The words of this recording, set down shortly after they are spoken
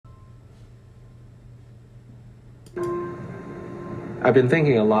I've been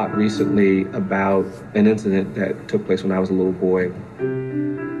thinking a lot recently about an incident that took place when I was a little boy.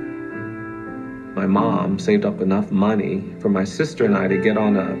 My mom saved up enough money for my sister and I to get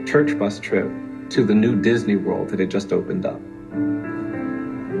on a church bus trip to the new Disney World that had just opened up.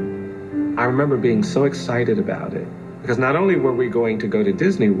 I remember being so excited about it because not only were we going to go to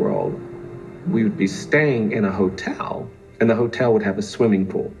Disney World, we would be staying in a hotel, and the hotel would have a swimming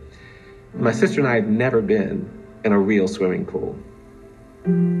pool. My sister and I had never been in a real swimming pool.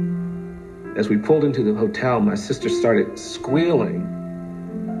 As we pulled into the hotel, my sister started squealing.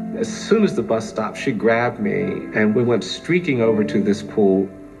 As soon as the bus stopped, she grabbed me and we went streaking over to this pool.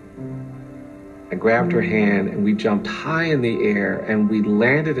 I grabbed her hand and we jumped high in the air and we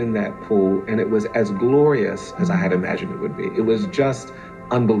landed in that pool, and it was as glorious as I had imagined it would be. It was just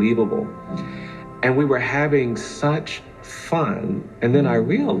unbelievable. And we were having such fun. And then I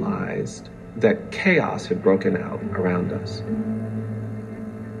realized that chaos had broken out around us.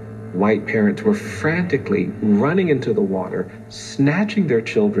 White parents were frantically running into the water, snatching their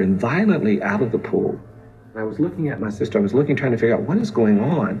children violently out of the pool. I was looking at my sister. I was trying to figure out what is going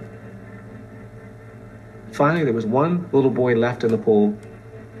on. Finally, there was one little boy left in the pool.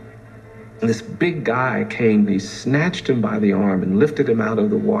 And this big guy came, he snatched him by the arm and lifted him out of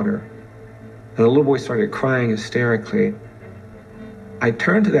the water. And the little boy started crying hysterically. I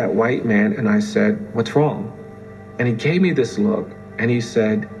turned to that white man and I said, "What's wrong?" And he gave me this look and he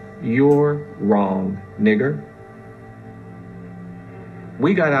said, "You're wrong, nigger."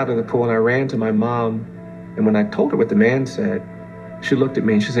 We got out of the pool and I ran to my mom. And when I told her what the man said, she looked at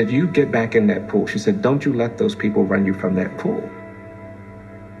me and she said, "You get back in that pool." She said, "Don't you let those people run you from that pool."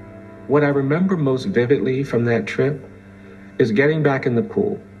 What I remember most vividly from that trip is getting back in the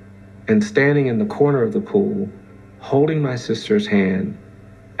pool and standing in the corner of the pool, holding my sister's hand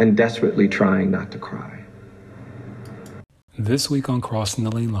and desperately trying not to cry. This week on Crossing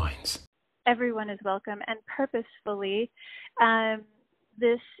the Lane Lines. Everyone is welcome, and purposefully,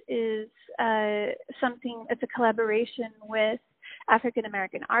 this is it's a collaboration with African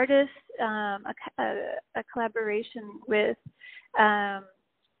American artists, a collaboration with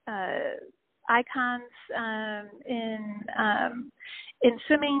icons in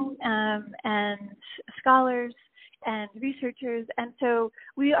swimming and scholars and researchers. And so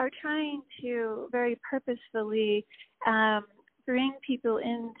we are trying to very purposefully bring people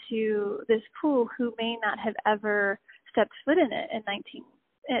into this pool who may not have ever stepped foot in it in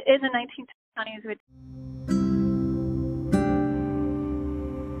the 1920s.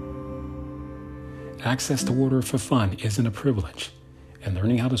 Access to water for fun isn't a privilege, and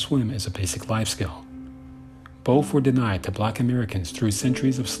learning how to swim is a basic life skill. Both were denied to Black Americans through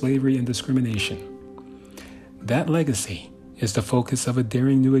centuries of slavery and discrimination. That legacy is the focus of a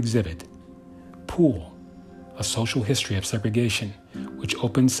daring new exhibit, Pool, A Social History of Segregation, which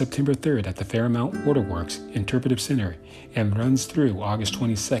opens September 3rd at the Fairmount Waterworks Interpretive Center and runs through August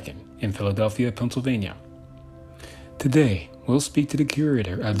 22nd in Philadelphia, Pennsylvania. Today, we'll speak to the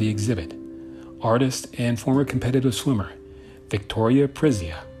curator of the exhibit, artist and former competitive swimmer, Victoria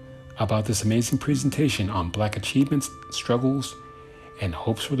Prizia, about this amazing presentation on Black achievements, struggles, and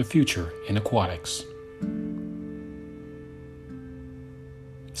hopes for the future in aquatics.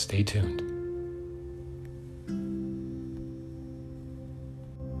 Stay tuned.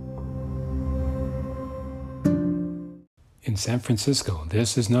 In San Francisco,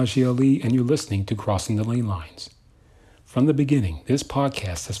 this is Najee Ali, and you're listening to Crossing the Lane Lines. From the beginning, this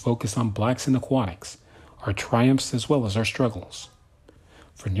podcast has focused on Blacks in aquatics, our triumphs as well as our struggles.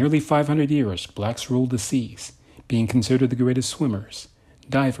 For nearly 500 years, Blacks ruled the seas, being considered the greatest swimmers,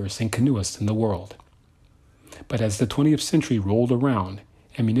 divers, and canoeists in the world. But as the 20th century rolled around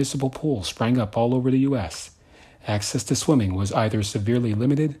and municipal pools sprang up all over the U.S., access to swimming was either severely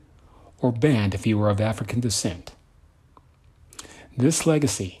limited or banned if you were of African descent. This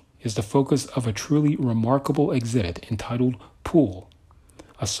legacy is the focus of a truly remarkable exhibit entitled Pool,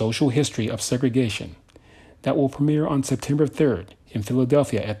 A Social History of Segregation, that will premiere on September 3rd in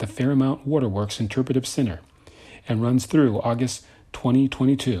Philadelphia at the Fairmount Waterworks Interpretive Center and runs through August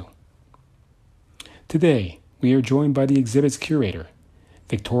 2022. Today, we are joined by the exhibit's curator,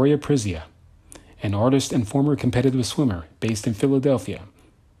 Victoria Prizia, an artist and former competitive swimmer based in Philadelphia.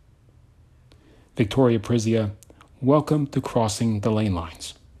 Victoria Prizia, welcome to Crossing the Lane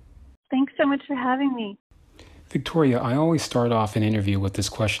Lines. Thanks so much for having me. Victoria, I always start off an interview with this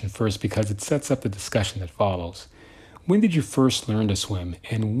question first because it sets up the discussion that follows. When did you first learn to swim,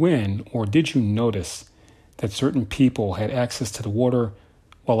 and when or did you notice that certain people had access to the water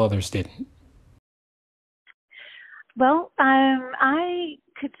while others didn't? Well, I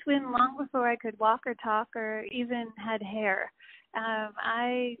could swim long before I could walk or talk or even had hair.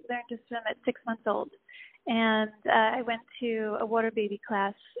 I learned to swim at 6 months old. And I went to a water baby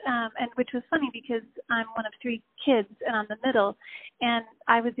class, and which was funny because I'm one of 3 kids and I'm the middle, and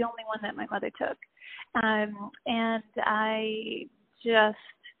I was the only one that my mother took. And I just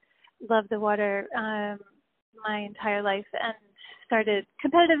loved the water my entire life, and started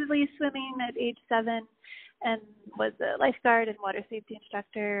competitively swimming at age 7, and was a lifeguard and water safety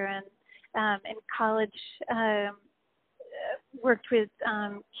instructor, and in college worked with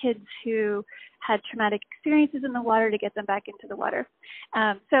kids who had traumatic experiences in the water to get them back into the water.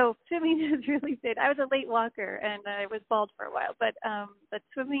 So swimming has really been, I was a late walker and I was bald for a while, but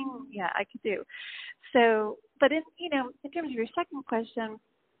swimming, yeah, I could do. So, but in terms of your second question,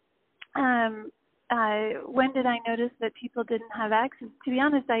 when did I notice that people didn't have access? To be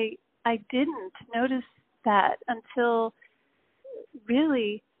honest, I didn't notice that until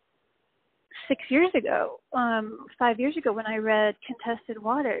really 6 years ago, 5 years ago, when I read Contested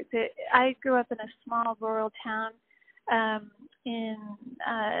Waters. I grew up in a small rural town in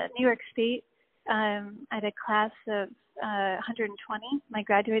New York State. I had a class of 120, my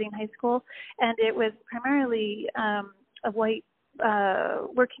graduating high school, and it was primarily a white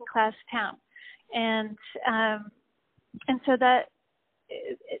working class town, and so that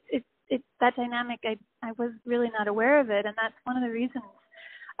that dynamic, I was really not aware of it, and that's one of the reasons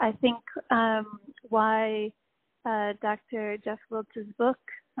I think why Dr. Jeff Wiltz's book,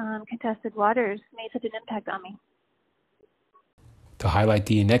 Contested Waters, made such an impact on me. To highlight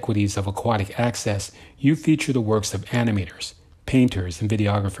the inequities of aquatic access, you feature the works of animators, painters, and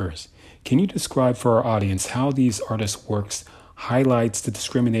videographers. Can you describe for our audience how these artists' works highlights the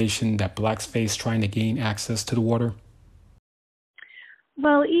discrimination that Blacks face trying to gain access to the water?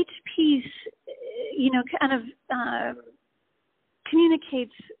 Well, each piece, kind of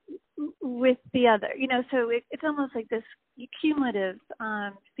communicates with the other, so it's almost like this cumulative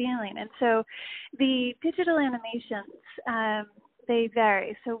feeling. And so the digital animations, they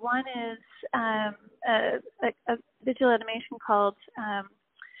vary. So one is a digital animation called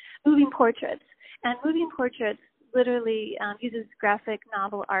Moving Portraits. And Moving Portraits literally uses graphic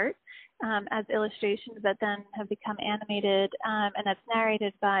novel art as illustrations that then have become animated, and that's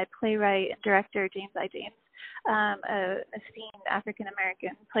narrated by playwright and director James I. James, a esteemed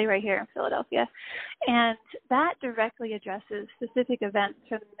African-American playwright here in Philadelphia. And that directly addresses specific events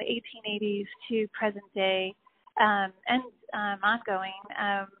from the 1880s to present day, and ongoing,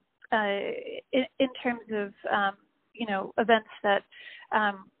 in terms of, events that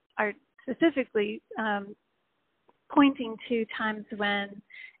are specifically pointing to times when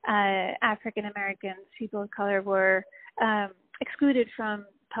African Americans, people of color, were excluded from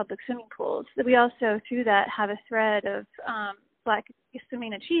public swimming pools. We also, through that, have a thread of Black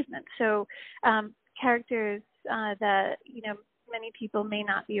swimming achievement. So characters that, many people may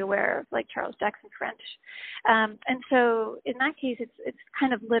not be aware of, like Charles Jackson French. And so in that case, it's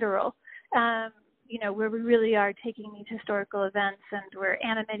kind of literal, where we really are taking these historical events and we're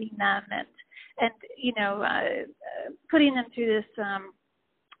animating them and putting them through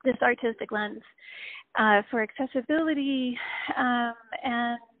this artistic lens for accessibility,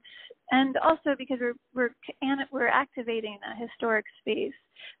 and also because we're activating a historic space,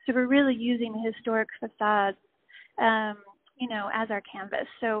 so we're really using the historic facades, as our canvas.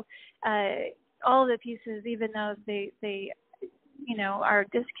 So all the pieces, even though they are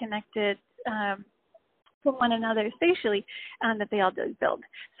disconnected from one another spatially, that they all do build.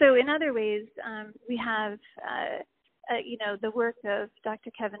 So in other ways, we have the work of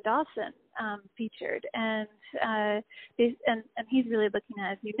Dr. Kevin Dawson featured, and he's really looking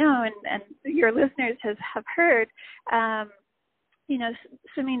at, as you know, and your listeners have heard,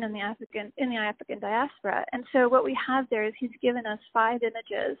 swimming in the African diaspora. And so what we have there is he's given us 5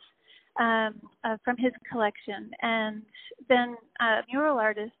 images from his collection, and then a mural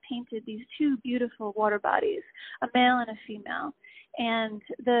artist painted these 2 beautiful water bodies, a male and a female, and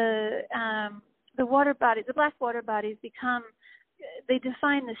the water bodies, the black water bodies, they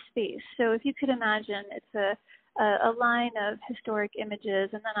define the space. So if you could imagine, it's a line of historic images,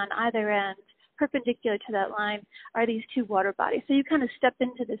 and then on either end, perpendicular to that line, are these 2 water bodies. So you kind of step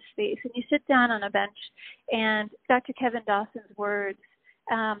into this space and you sit down on a bench, and Dr. Kevin Dawson's words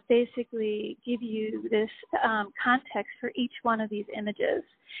basically give you this context for each one of these images.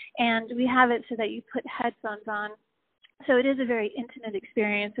 And we have it so that you put headphones on. So it is a very intimate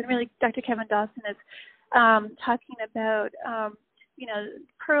experience. And really, Dr. Kevin Dawson is talking about,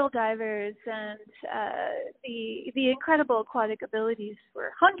 pearl divers and the incredible aquatic abilities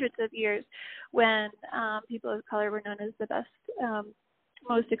for hundreds of years when people of color were known as the best,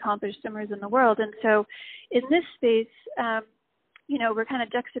 most accomplished swimmers in the world. And so in this space, we're kind of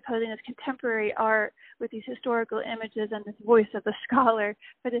juxtaposing this contemporary art with these historical images and this voice of the scholar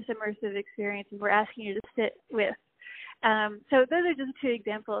for this immersive experience, and we're asking you to sit with. So those are just two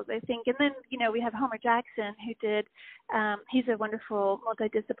examples, I think. And then, we have Homer Jackson, who did, he's a wonderful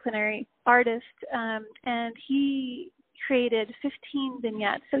multidisciplinary artist, and he created 15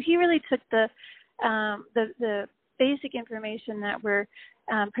 vignettes. So he really took the basic information that we're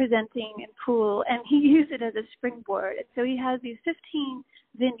presenting in Pool, and he used it as a springboard. So he has these 15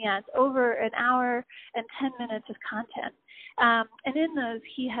 vignettes over an hour and 10 minutes of content. And in those,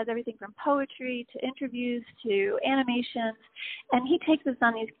 he has everything from poetry to interviews to animations, and he takes us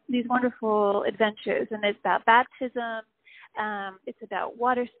on these wonderful adventures. And it's about baptism, it's about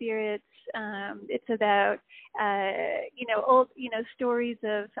water spirits, it's about old stories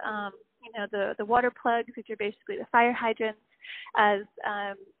of the water plugs, which are basically the fire hydrants, as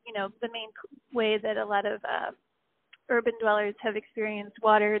the main way that a lot of urban dwellers have experienced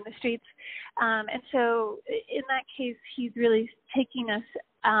water in the streets. And so in that case, he's really taking us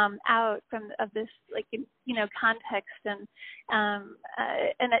out of this, context, and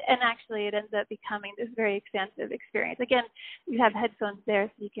actually it ends up becoming this very expansive experience. Again, you have headphones there,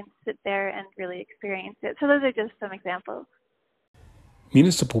 so you can sit there and really experience it. So those are just some examples.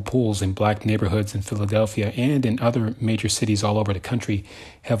 Municipal pools in black neighborhoods in Philadelphia and in other major cities all over the country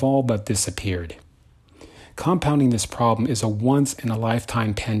have all but disappeared. Compounding this problem is a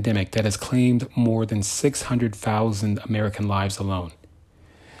once-in-a-lifetime pandemic that has claimed more than 600,000 American lives alone.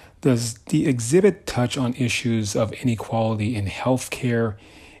 Does the exhibit touch on issues of inequality in healthcare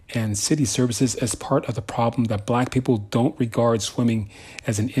and city services as part of the problem that Black people don't regard swimming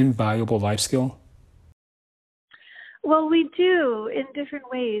as an invaluable life skill? Well, we do in different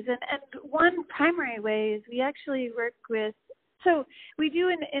ways. And one primary way is we actually work with, so we do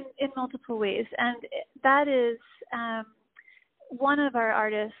in multiple ways. And that is one of our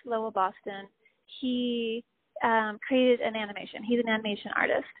artists, Lowell Boston, he created an animation. He's an animation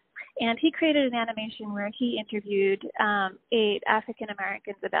artist. And he created an animation where he interviewed 8 African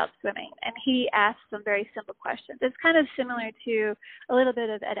Americans about swimming. And he asked some very simple questions. It's kind of similar to a little bit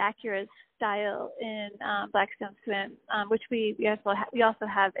of Ed Acura's style in Blackstone Swim, which we also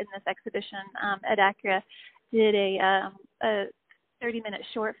have in this exhibition. Ed Acura did a 30-minute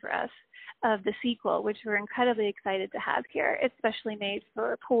short for us of the sequel, which we're incredibly excited to have here. It's specially made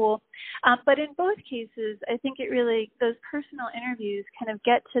for a Pool. But in both cases, I think it really, those personal interviews kind of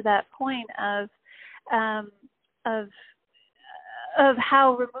get to that point of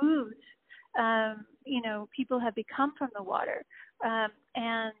how removed, people have become from the water.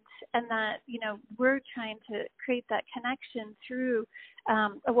 And that, we're trying to create that connection through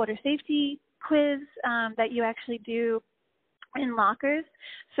a water safety quiz that you actually do in lockers.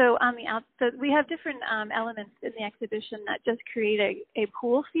 So on the outside, we have different elements in the exhibition that just create a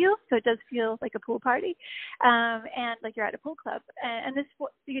pool feel. So it does feel like a pool party, and like you're at a pool club. And this,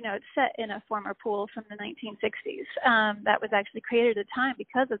 it's set in a former pool from the 1960s that was actually created at a time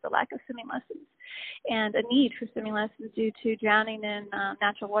because of the lack of swimming lessons and a need for swimming lessons due to drowning in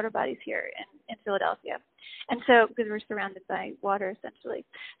natural water bodies here in Philadelphia. And so, because we're surrounded by water, essentially.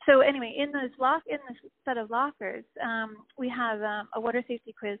 So anyway, in this set of lockers, we have a water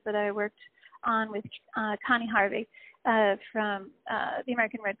safety quiz that I worked on with Connie Harvey from the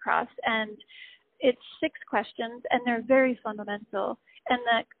American Red Cross, and it's 6 questions, and they're very fundamental. And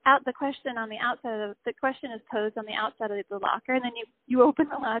the question on the outside of the question is posed on the outside of the locker, and then you open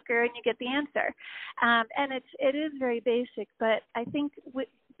the locker and you get the answer. And it is very basic, but I think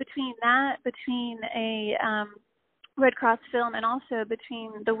between a Red Cross film and also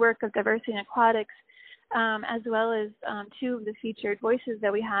between the work of Diversity in Aquatics, as well as 2 of the featured voices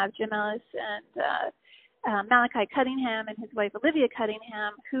that we have, Jim Ellis and Malachi Cunningham and his wife Olivia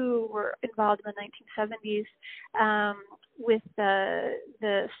Cunningham, who were involved in the 1970s with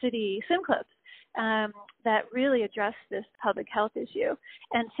the city swim clubs that really addressed this public health issue.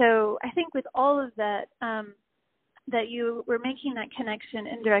 And so I think with all of that, that you were making that connection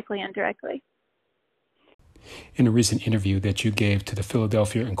indirectly and directly. In a recent interview that you gave to the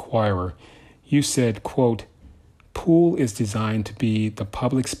Philadelphia Inquirer, you said, quote, "Pool is designed to be the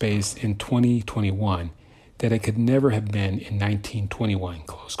public space in 2021 that it could never have been in 1921,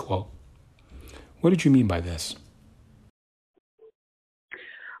 close quote. What did you mean by this?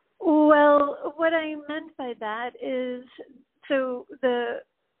 Well, what I meant by that is, so the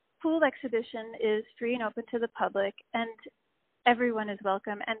Pool exhibition is free and open to the public, and everyone is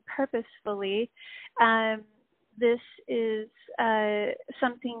welcome. And purposefully, this is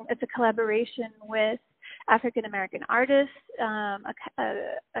something, it's a collaboration with African American artists,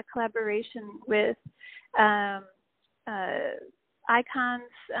 a collaboration with icons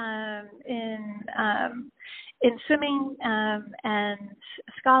in swimming and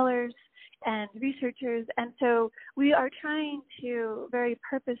scholars and researchers. And so we are trying to very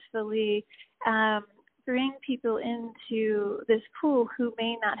purposefully bring people into this pool who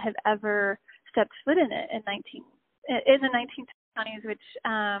may not have ever stepped foot in it in the 1920s, which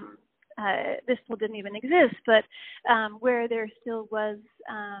this pool didn't even exist, but where there still was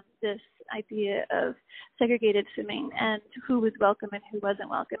this idea of segregated swimming and who was welcome and who wasn't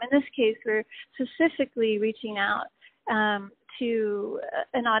welcome. In this case, we're specifically reaching out to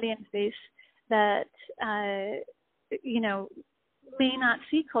an audience base that, may not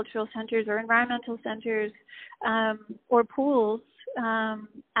see cultural centers or environmental centers or pools,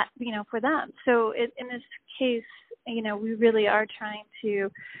 for them. So in this case, we really are trying to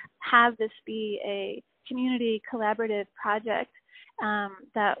have this be a community collaborative project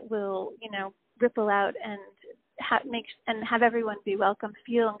that will, ripple out and have everyone be welcome,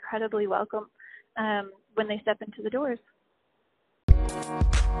 feel incredibly welcome when they step into the doors.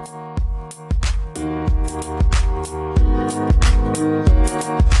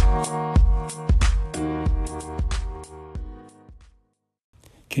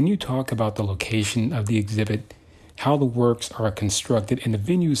 Can you talk about the location of the exhibit, how the works are constructed, and the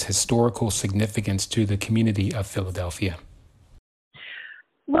venue's historical significance to the community of Philadelphia?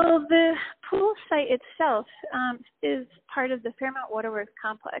 Well, the pool site itself is part of the Fairmount Waterworks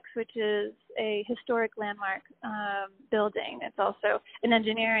complex, which is a historic landmark building. It's also an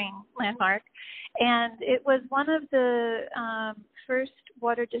engineering landmark. And it was one of the first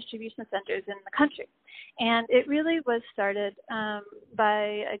water distribution centers in the country. And it really was started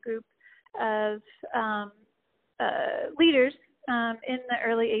by a group of leaders in the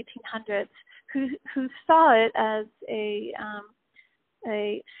early 1800s who saw it as a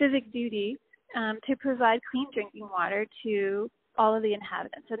civic duty to provide clean drinking water to all of the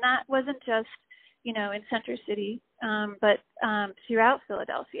inhabitants. And that wasn't just, in Center City, but throughout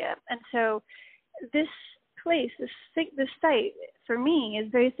Philadelphia. And so this place, this site, for me,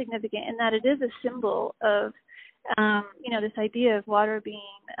 is very significant in that it is a symbol of, this idea of water being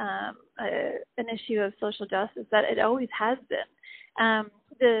an issue of social justice, that it always has been.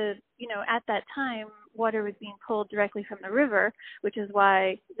 At that time, water was being pulled directly from the river, which is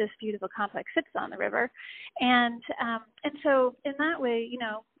why this beautiful complex sits on the river. And so in that way,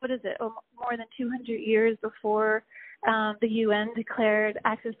 what is it? More than 200 years before the UN declared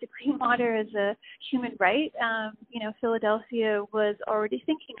access to clean water as a human right, Philadelphia was already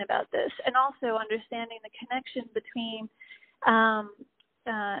thinking about this, and also understanding the connection between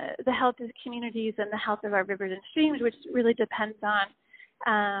the health of communities and the health of our rivers and streams, which really depends on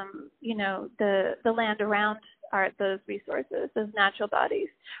the land around those resources, those natural bodies,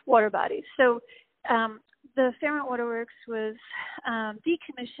 water bodies. So the Fairmount Waterworks was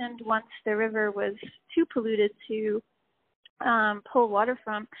decommissioned once the river was too polluted to pull water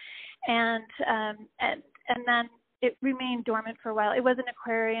from, and then it remained dormant for a while. It was an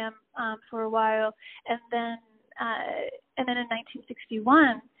aquarium for a while, and then in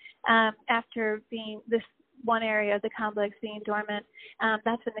 1961, after being this one area of the complex being dormant,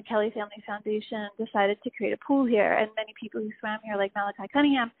 that's when the Kelly Family Foundation decided to create a pool here. And many people who swam here, like Malachi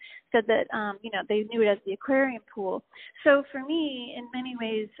Cunningham, said that, they knew it as the aquarium pool. So for me, in many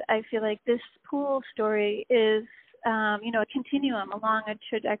ways, I feel like this pool story is, a continuum along a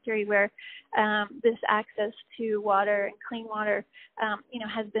trajectory where this access to water and clean water,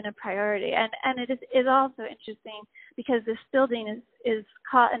 has been a priority. And it is also interesting because this building is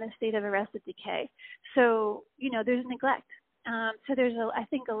caught in a state of arrested decay. So, there's neglect. So there's, I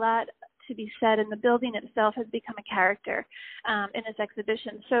think, a lot to be said, and the building itself has become a character in this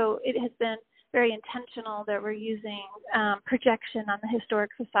exhibition. So it has been very intentional that we're using projection on the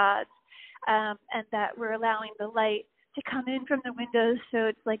historic facades, and that we're allowing the light to come in from the windows, so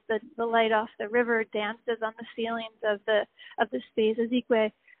it's like the light off the river dances on the ceilings of the space.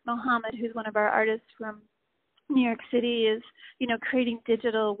 Ezekwe Mohammed, who's one of our artists from New York City, is creating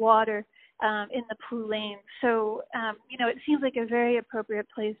digital water in the pool lane. So it seems like a very appropriate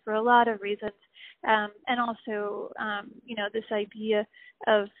place for a lot of reasons, and also this idea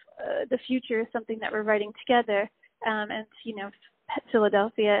of the future is something that we're writing together, and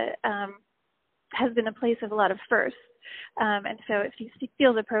Philadelphia has been a place of a lot of firsts. And so it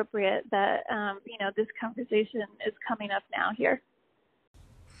feels appropriate that, this conversation is coming up now here.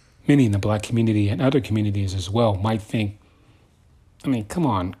 Many in the Black community and other communities as well might think, come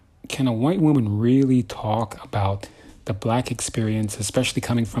on, can a white woman really talk about the Black experience, especially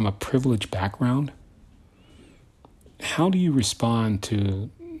coming from a privileged background? How do you respond to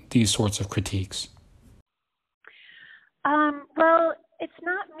these sorts of critiques? Well, it's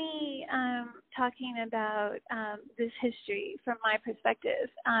not me talking about this history from my perspective.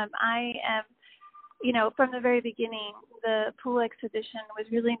 I am, from the very beginning, the pool exhibition was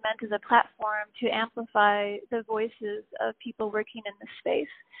really meant as a platform to amplify the voices of people working in this space,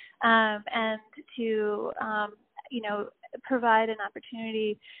 and to, provide an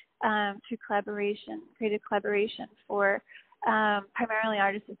opportunity through collaboration, creative collaboration for primarily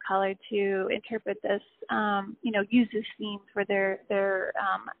artists of color to interpret this, use this theme for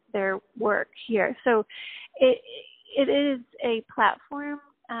their work here. So it is a platform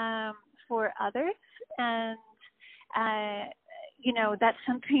for others, and that's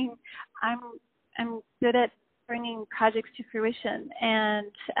something I'm good at, bringing projects to fruition,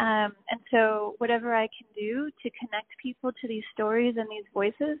 and so whatever I can do to connect people to these stories and these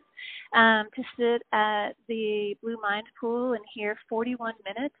voices, to sit at the Blue Mind Pool and hear 41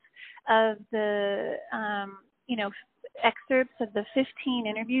 minutes of the excerpts of the 15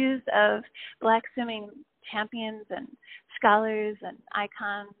 interviews of Black swimming champions and scholars and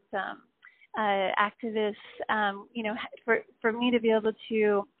icons, activists, for me to be able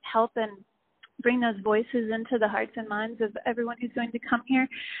to help and bring those voices into the hearts and minds of everyone who's going to come here.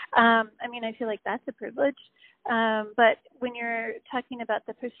 I feel like that's a privilege. But when you're talking about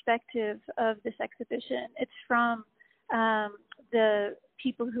the perspective of this exhibition, it's from the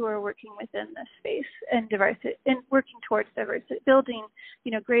people who are working within this space and diversity, and working towards diversity, building,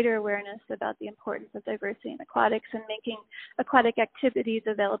 greater awareness about the importance of diversity in aquatics and making aquatic activities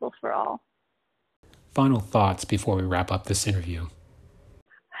available for all. Final thoughts before we wrap up this interview.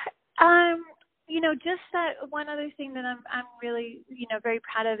 Just that one other thing that I'm really, very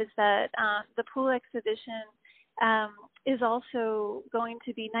proud of is that the pool exhibition is also going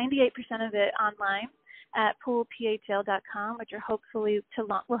to be 98% of it online at poolphl.com, which we're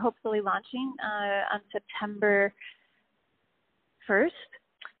hopefully launching on September 1st.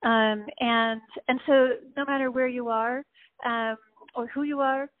 And so no matter where you are or who you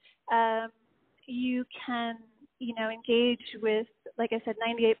are, you can engage with, like I said,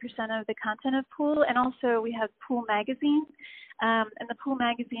 98% of the content of Pool. And also we have Pool Magazine. And the Pool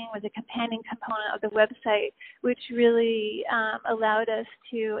Magazine was a companion component of the website, which really allowed us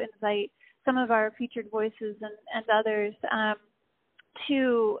to invite some of our featured voices and others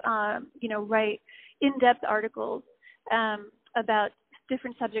to, write in-depth articles about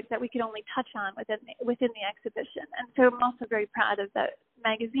different subjects that we could only touch on within the exhibition. And so I'm also very proud of that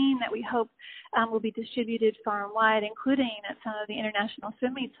magazine that we hope will be distributed far and wide, including at some of the international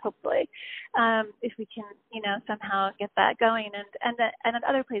swim meets, hopefully, if we can, somehow get that going, and at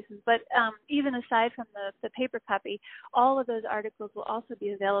other places. But even aside from the paper copy, all of those articles will also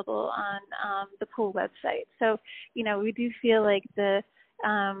be available on the Pool website. So, we do feel like the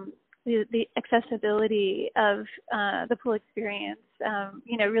accessibility of the Pool experience,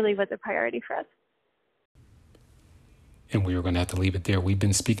 really was a priority for us. And we were going to have to leave it there. We've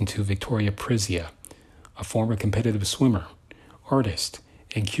been speaking to Victoria Prizia, a former competitive swimmer, artist,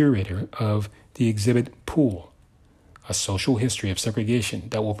 and curator of the exhibit Pool, A Social History of Segregation,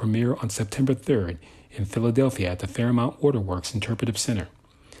 that will premiere on September 3rd in Philadelphia at the Fairmount Waterworks Interpretive Center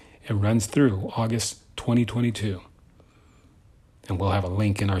and runs through August 2022. And we'll have a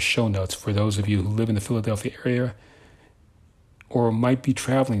link in our show notes for those of you who live in the Philadelphia area or might be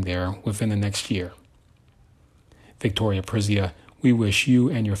traveling there within the next year. Victoria Prizia, we wish you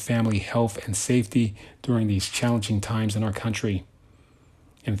and your family health and safety during these challenging times in our country.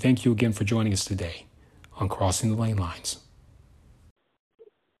 And thank you again for joining us today on Crossing the Lane Lines.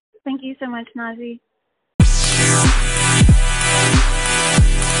 Thank you so much, Nazi.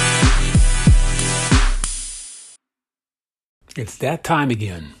 It's that time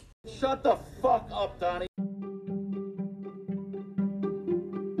again. Shut the fuck up, Donnie.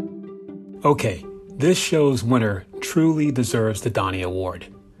 Okay, this show's winner truly deserves the Donnie Award.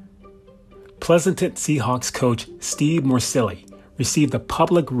 Pleasanton Seahawks coach Steve Morsilli received a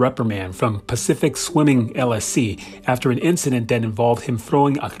public reprimand from Pacific Swimming LSC after an incident that involved him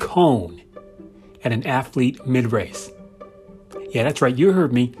throwing a cone at an athlete mid-race. Yeah, that's right, you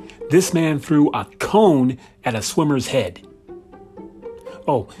heard me. This man threw a cone at a swimmer's head.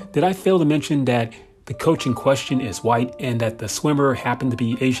 Oh, did I fail to mention that the coach in question is white and that the swimmer happened to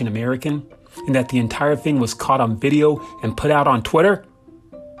be Asian American and that the entire thing was caught on video and put out on Twitter?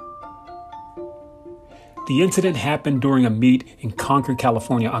 The incident happened during a meet in Concord,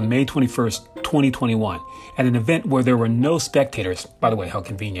 California on May 21st, 2021, at an event where there were no spectators. By the way, how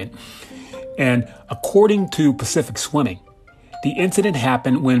convenient. And according to Pacific Swimming, The incident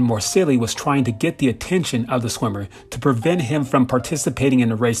happened when Morsilli was trying to get the attention of the swimmer to prevent him from participating in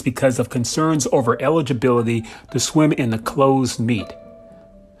the race because of concerns over eligibility to swim in the closed meet.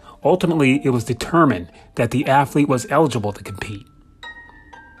 Ultimately, it was determined that the athlete was eligible to compete.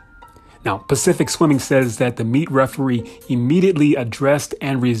 Now, Pacific Swimming says that the meet referee immediately addressed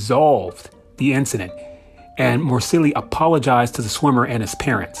and resolved the incident, and Morsilli apologized to the swimmer and his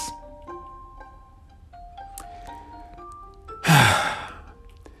parents.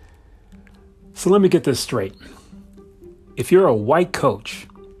 So let me get this straight. If you're a white coach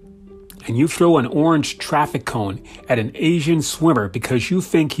and you throw an orange traffic cone at an Asian swimmer because you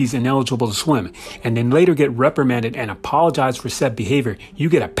think he's ineligible to swim, and then later get reprimanded and apologize for said behavior, you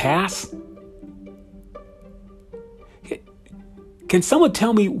get a pass? Can someone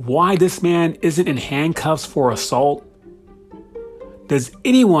tell me why this man isn't in handcuffs for assault? Does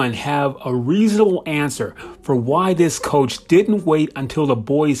anyone have a reasonable answer for why this coach didn't wait until the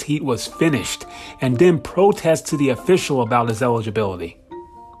boys' heat was finished and then protest to the official about his eligibility?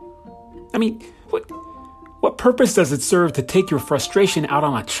 I mean, what purpose does it serve to take your frustration out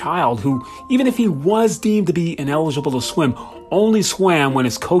on a child who, even if he was deemed to be ineligible to swim, only swam when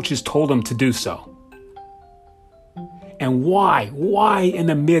his coaches told him to do so? And why in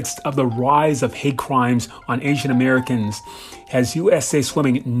the midst of the rise of hate crimes on Asian Americans has USA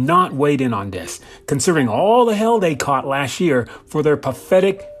Swimming not weighed in on this, considering all the hell they caught last year for their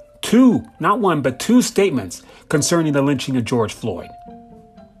pathetic not one, but two statements concerning the lynching of George Floyd?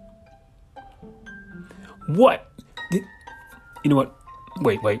 You know what?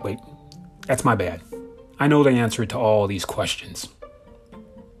 Wait. That's my bad. I know the answer to all these questions.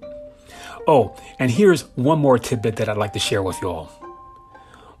 Oh, and here's one more tidbit that I'd like to share with you all.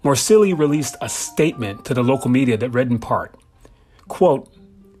 Morsilli released a statement to the local media that read in part, quote,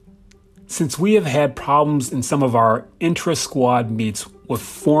 "Since we have had problems in some of our intra-squad meets with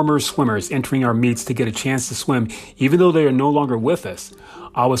former swimmers entering our meets to get a chance to swim, even though they are no longer with us,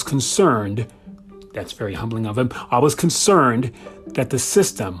 I was concerned," that's very humbling of him, "I was concerned that the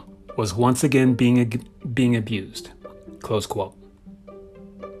system was once again being abused," close quote.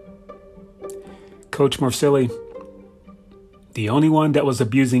 Coach Morsilli, the only one that was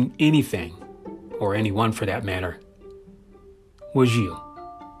abusing anything, or anyone for that matter, was you.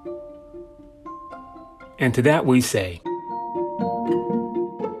 And to that we say,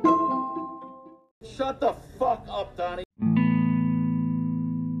 Shut the fuck up, Donnie.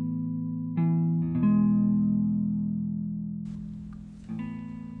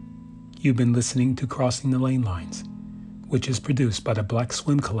 You've been listening to Crossing the Lane Lines, which is produced by the Black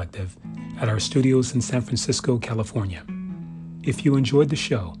Swim Collective at our studios in San Francisco, California. If you enjoyed the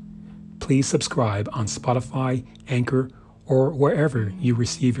show, please subscribe on Spotify, Anchor, or wherever you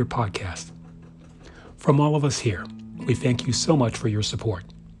receive your podcast. From all of us here, we thank you so much for your support.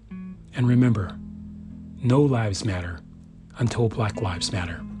 And remember, no lives matter until Black Lives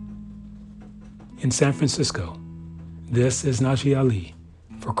Matter. In San Francisco, this is Najee Ali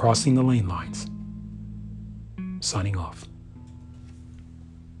for Crossing the Lane Lines, signing off.